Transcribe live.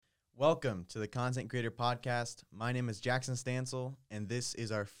Welcome to the Content Creator Podcast. My name is Jackson Stansel, and this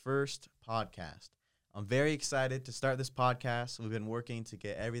is our first podcast. I'm very excited to start this podcast. We've been working to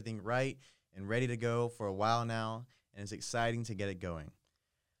get everything right and ready to go for a while now, and it's exciting to get it going.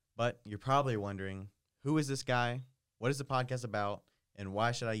 But you're probably wondering, who is this guy? What is the podcast about? And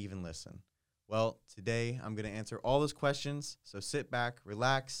why should I even listen? Well, today I'm going to answer all those questions, so sit back,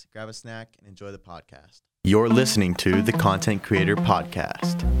 relax, grab a snack, and enjoy the podcast. You're listening to the Content Creator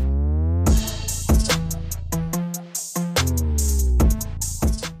Podcast.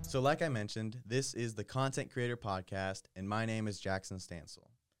 So like I mentioned, this is the Content Creator Podcast, and my name is Jackson Stansel.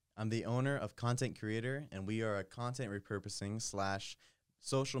 I'm the owner of Content Creator, and we are a content repurposing /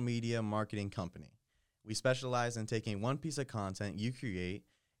 social media marketing company. We specialize in taking one piece of content you create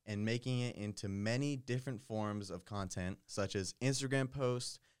and making it into many different forms of content, such as Instagram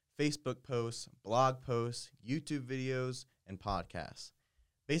posts, Facebook posts, blog posts, YouTube videos, and podcasts.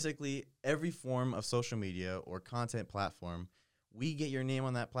 Basically, every form of social media or content platform, we get your name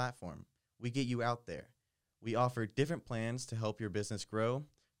on that platform. We get you out there. We offer different plans to help your business grow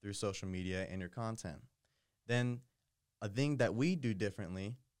through social media and your content. Then, a thing that we do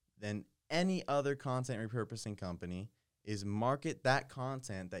differently than any other content repurposing company is market that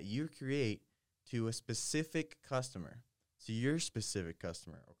content that you create to a specific customer, to your specific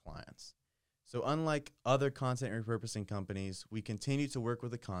customer or clients. So unlike other content repurposing companies, we continue to work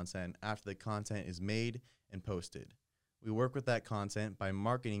with the content after the content is made and posted. We work with that content by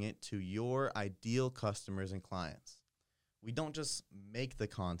marketing it to your ideal customers and clients. We don't just make the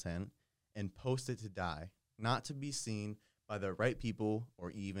content and post it to die, not to be seen by the right people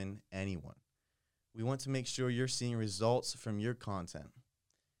or even anyone. We want to make sure you're seeing results from your content.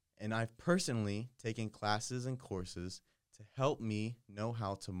 And I've personally taken classes and courses to help me know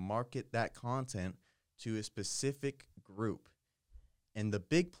how to market that content to a specific group. And the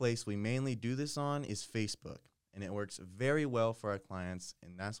big place we mainly do this on is Facebook. And it works very well for our clients,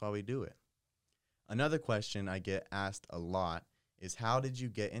 and that's why we do it. Another question I get asked a lot is, how did you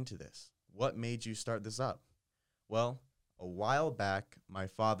get into this? What made you start this up? Well, a while back, my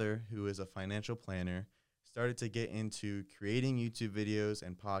father, who is a financial planner, started to get into creating YouTube videos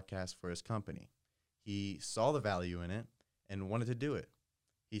and podcasts for his company. He saw the value in it and wanted to do it.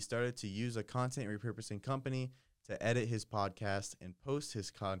 He started to use a content repurposing company to edit his podcast and post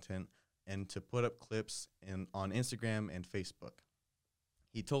his content and to put up clips on Instagram and Facebook.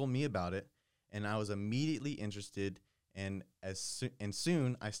 He told me about it, and I was immediately interested, and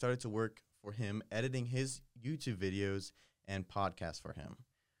soon I started to work for him, editing his YouTube videos and podcasts for him.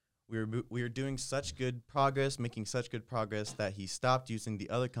 We were doing such good progress, making such good progress, that he stopped using the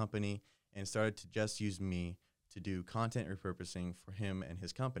other company and started to just use me to do content repurposing for him and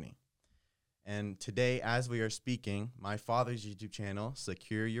his company. And today, as we are speaking, my father's YouTube channel,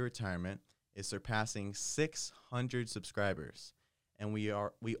 Secure Your Retirement, is surpassing 600 subscribers. And we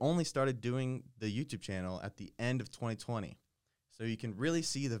only started doing the YouTube channel at the end of 2020. So you can really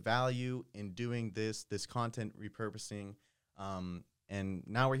see the value in doing this content repurposing. And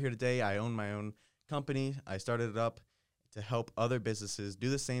now we're here today. I own my own company. I started it up to help other businesses do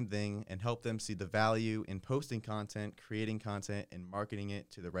the same thing and help them see the value in posting content, creating content, and marketing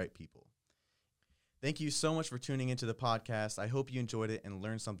it to the right people. Thank you so much for tuning into the podcast. I hope you enjoyed it and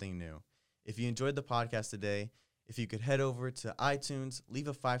learned something new. If you enjoyed the podcast today, if you could head over to iTunes, leave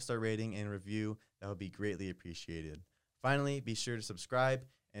a 5-star rating and review, that would be greatly appreciated. Finally, be sure to subscribe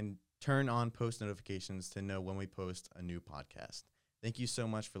and turn on post notifications to know when we post a new podcast. Thank you so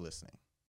much for listening.